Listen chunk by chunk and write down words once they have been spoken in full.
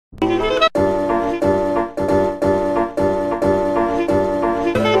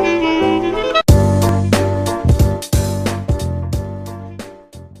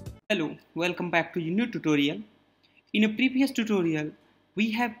Hello, welcome back to a new tutorial. In a previous tutorial,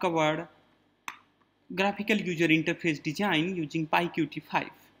 we have covered graphical user interface design using PyQt5.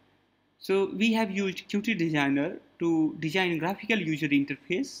 So we have used Qt Designer to design graphical user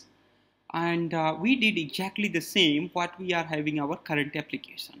interface, and we did exactly the same what we are having our current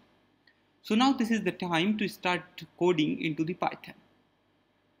application. So now this is the time to start coding into the Python.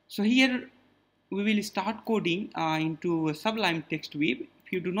 So here we will start coding into Sublime Text View.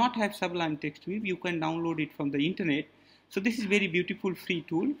 If you do not have Sublime Text View, you can download it from the internet. So this is very beautiful free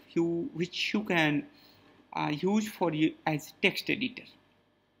tool which you can use for you as text editor.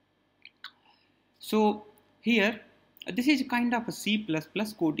 So here this is kind of a C++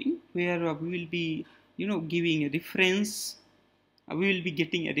 coding where we will be giving a reference. We will be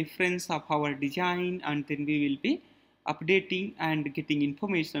getting a reference of our design, and then we will be updating and getting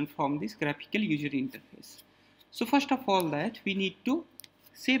information from this graphical user interface. So first of all that we need to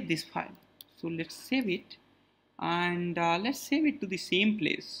save this file. So let's save it, and let's save it to the same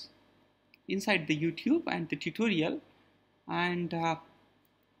place inside the YouTube and the tutorial, and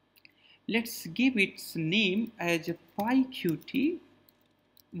let's give its name as a pyqt5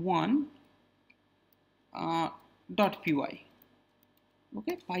 GUI.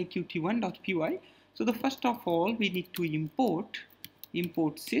 Okay, pyqt5 So the first of all we need to import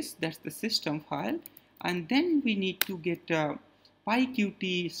sys, that's the system file, and then we need to get a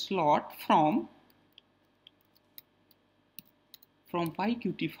pyqt slot from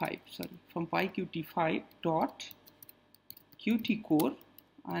pyqt5 dot qt core,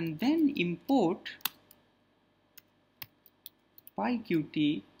 and then import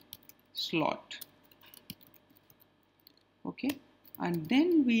pyqt slot. Okay, and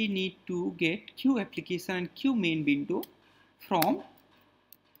then we need to get Q application and Q main window from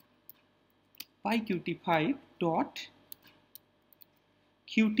pyqt5 dot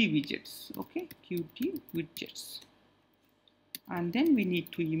qt widgets. Okay, qt widgets, and then we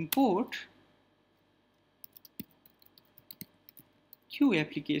need to import Q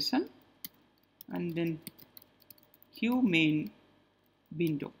application and then Q main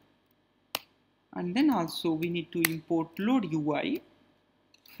window, and then also we need to import load UI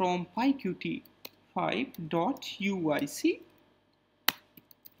from pyqt5 dot uic,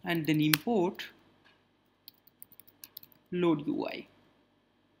 and then import load UI.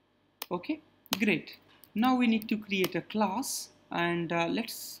 Okay, great. Now we need to create a class, and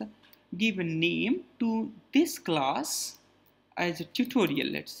let's give a name to this class as a tutorial,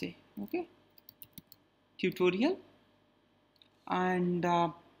 let's say. Okay, tutorial, and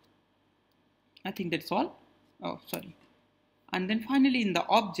I think that's all. Oh, sorry. And then finally in the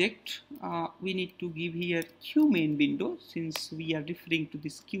object we need to give here Q main window, since we are referring to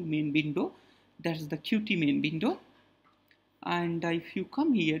this Q main window, that's the Qt main window. And if you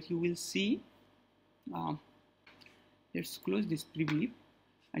come here you will see, let's close this preview,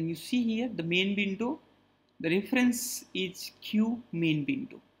 and you see here the main window, the reference is Q main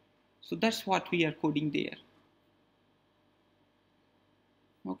window. So that's what we are coding there.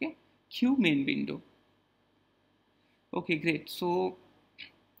 Okay, Q main window. Okay, great. So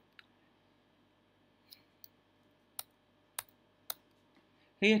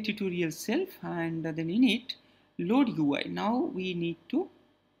here tutorial self, and then in it load UI. Now we need to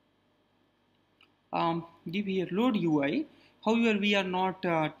give here load UI. However, we are not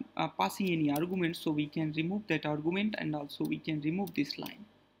passing any argument, so we can remove that argument, and also we can remove this line.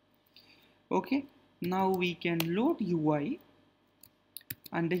 Okay, now we can load UI,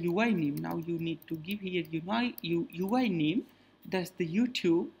 and the UI name, now you need to give here UI name, that's the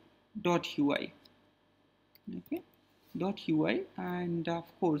YouTube.ui. Okay, .ui, and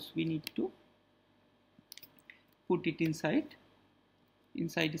of course we need to put it inside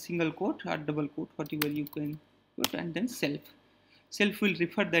a single quote or double quote, whatever you can put, and then self will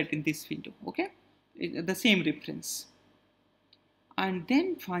refer that in this window. Okay, the same reference. And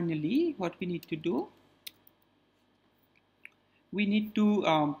then finally what we need to do, we need to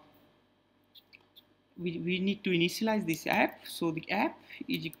we need to initialize this app. So the app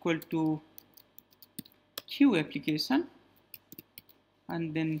is equal to Q application,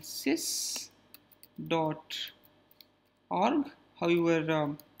 and then sys.org.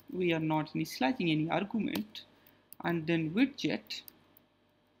 However, we are not initializing any argument, and then widget,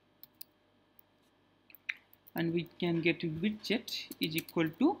 and we can get widget is equal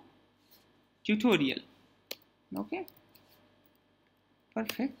to tutorial. Okay,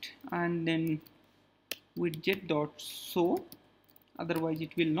 perfect. And then widget dot show, otherwise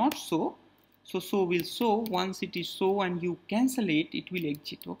it will not show. So show will show. Once it is show and you cancel it, it will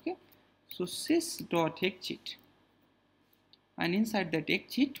exit. Okay, so sys dot exit, and inside that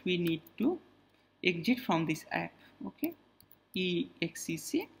exit we need to exit from this app. Okay,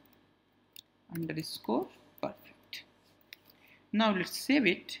 exec underscore. Perfect. Now let's save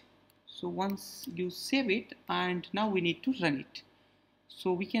it. So once you save it, and now we need to run it.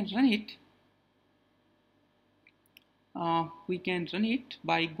 So we can run it.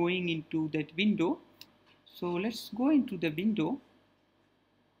 By going into that window. So let's go into the window.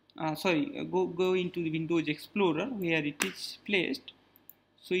 Go into the Windows Explorer where it is placed.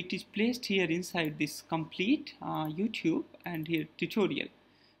 So it is placed here inside this complete YouTube, and here tutorial.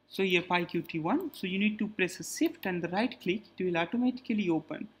 So here PyQt1. So you need to press a shift and the right click. It will automatically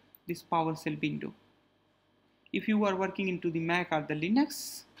open this PowerShell window. If you are working into the Mac or the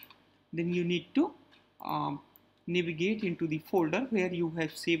Linux, then you need to navigate into the folder where you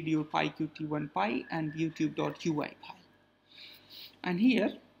have saved your PyQt1 and YouTube.ui file. And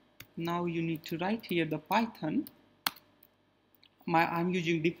here, now you need to write here the Python. I'm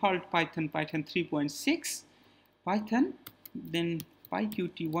using default Python 3.6, Python, then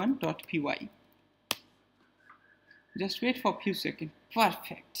pyqt1.py. Just wait for a few seconds.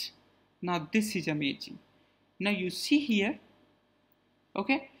 Perfect. Now this is amazing. Now you see here,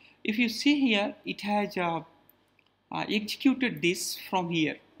 okay, if you see here, it has executed this from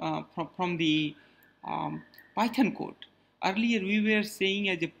here, from the Python code. Earlier we were saying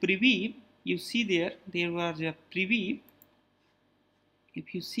as a preview. You see there was a preview.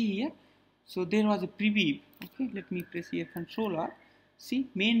 If you see here, so there was a preview. Okay, let me press here Control-R. See,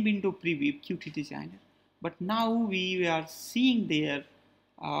 main window preview, Qt Designer. But now we are seeing there,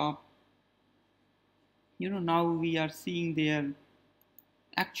 now we are seeing their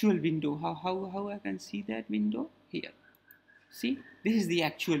actual window. How I can see that window? Here. See, this is the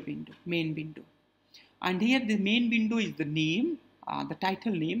actual window, main window. And here the main window is the name, the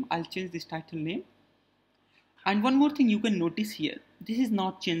title name. I'll change this title name. And one more thing you can notice here, this is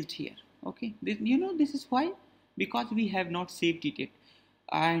not changed here. Okay, this is why, because we have not saved it yet.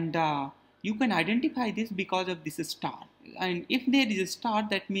 And you can identify this because of this star. And if there is a star,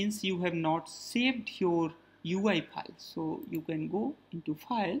 that means you have not saved your UI file. So you can go into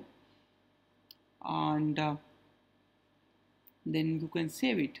file, and then you can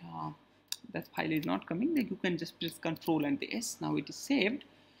save it. That file is not coming, then you can just press Control and the S. Now it is saved.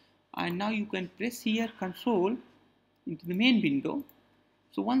 And now you can press here Control into the main window.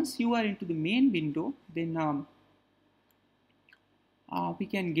 So once you are into the main window, then we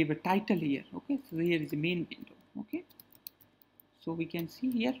can give a title here. Okay, so here is the main window. Okay, so we can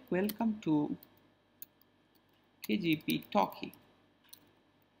see here, welcome to KGP2.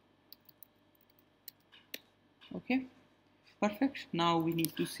 Okay, perfect. Now we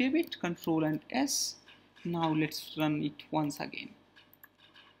need to save it, Control and S. Now let's run it once again.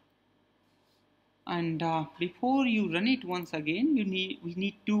 And before you run it once again, we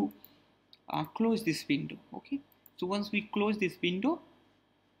need to close this window. Okay, so once we close this window,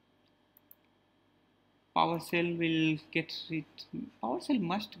 PowerShell will get it. PowerShell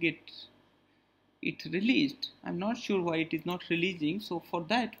must get it released. I'm not sure why it is not releasing. So for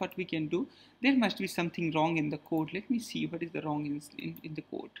that, what we can do, there must be something wrong in the code. Let me see what is the wrong in the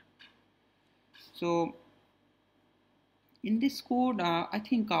code. So in this code, I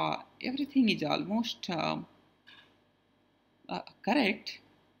think everything is almost correct,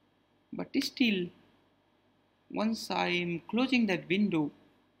 but still, once I am closing that window,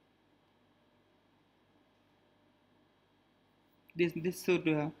 this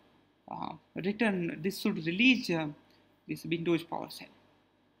should return. This should release this Windows PowerShell.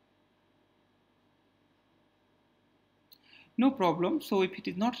 No problem. So if it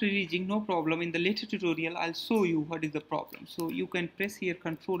is not releasing, no problem. In the later tutorial, I'll show you what is the problem. So you can press here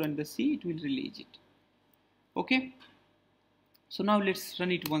Control and the C, it will release it. Okay. So now let's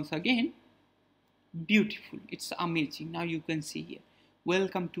run it once again. Beautiful. It's amazing. Now you can see here,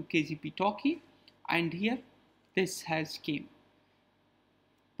 welcome to KGP2, and here this has came.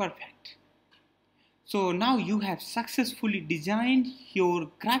 Perfect. So now you have successfully designed your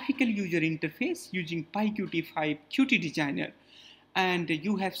graphical user interface using PyQt5 Qt Designer, and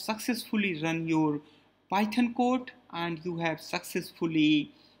you have successfully run your Python code, and you have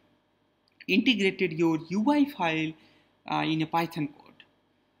successfully integrated your UI file in a Python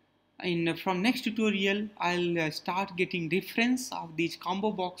code. From next tutorial, I'll start getting reference of these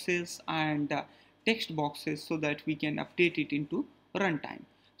combo boxes and text boxes so that we can update it into runtime.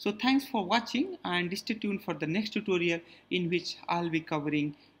 So thanks for watching, and stay tuned for the next tutorial in which I'll be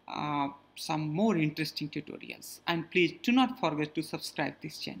covering some more interesting tutorials. And please do not forget to subscribe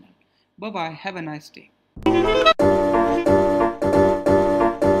this channel. Bye bye. Have a nice day.